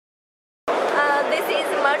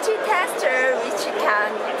multi tester which can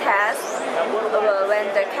test when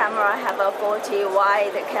the camera have a faulty, why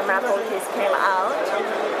the camera faulties came out.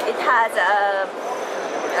 It has a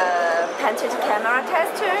painted camera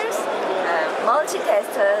testers, multi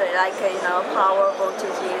tester like power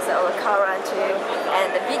voltages or current, and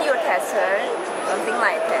the video tester, something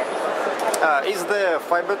like that. Is the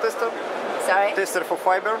fiber tester? Sorry? Tester for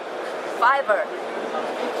fiber? Fiber.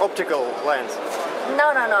 Optical lens? No.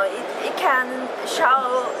 It can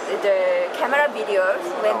show the camera videos.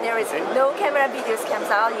 When there is no camera videos comes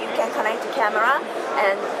out, you can connect the camera,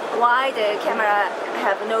 and why the camera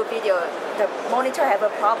have no video, the monitor have a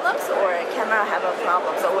problems or camera have a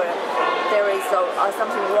problems, or there is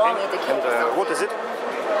something wrong in the camera. And what is it?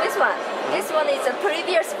 This one. This one is a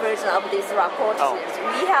previous version of this report series.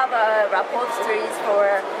 We have a report series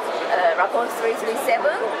for report 337,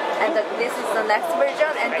 and this is the next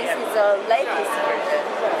version, and this is the latest version.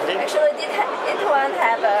 Actually, it one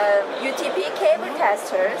have a UTP cable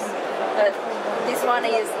testers, but this one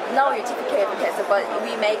is no UTP cable tester, but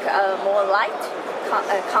we make a more light,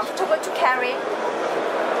 comfortable to carry.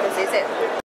 This is it.